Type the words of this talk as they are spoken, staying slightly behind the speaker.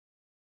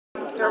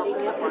starting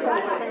it.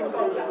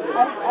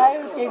 I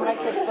always gave my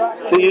kids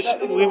broccoli. So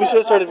we should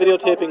have started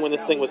videotaping when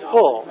this thing was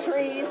full.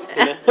 Trees.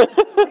 You know?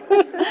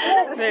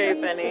 Very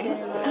funny.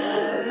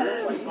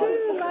 She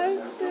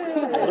likes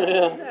it.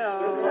 Yeah.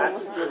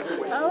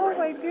 Oh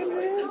my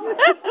goodness.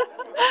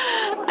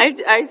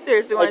 I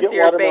seriously want to see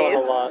her watermelon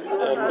face. a lot,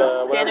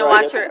 and Daniel,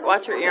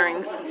 watch her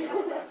earrings.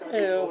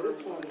 Ew.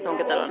 Don't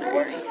get that on her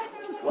earrings.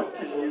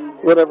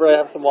 whenever I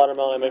have some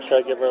watermelon, I make sure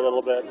I give her a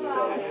little bit. And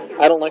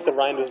I don't like the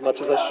rind as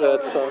much as I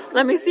should, so.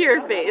 Let me see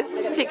her face.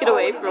 Take it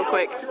away real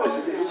quick.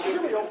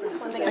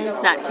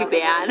 Not too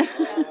bad.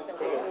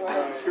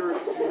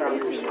 We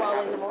see you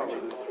all in the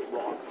morning.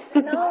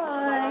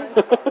 Nice.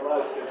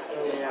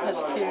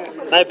 That's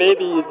cute. My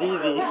baby is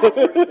easy.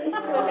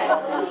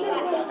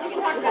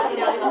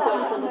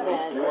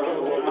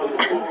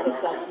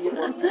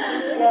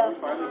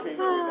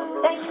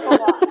 Thanks a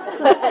lot.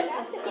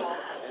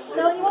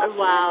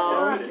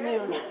 Wow.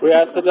 We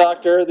asked the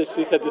doctor, that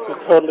she said this was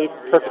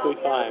perfectly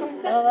fine.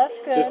 Oh, that's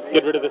good. Just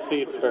get rid of the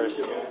seeds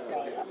first.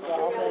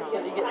 Well, then, so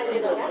you get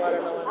seedless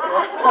watermelon.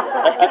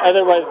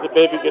 Otherwise, the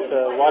baby gets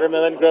a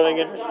watermelon growing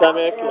in her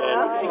stomach.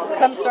 And It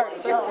comes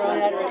start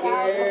growing out of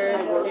her ear.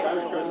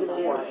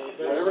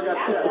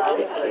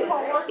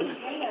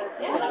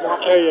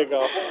 there you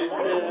go.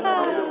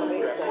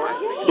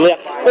 Yeah.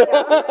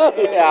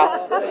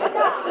 Yeah.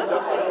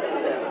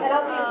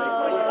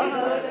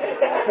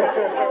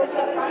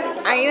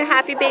 Are you a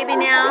happy baby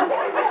now?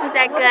 Is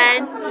that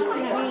good?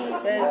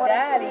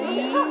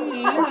 Daddy.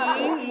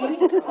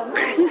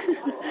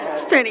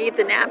 She's trying to eat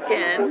the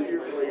napkin.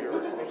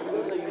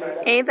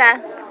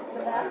 Ava,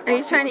 are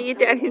you trying to eat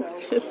Daddy's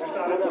fist?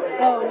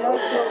 Oh no,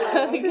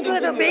 she's She's a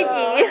little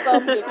biggie.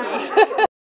 Some Mickey.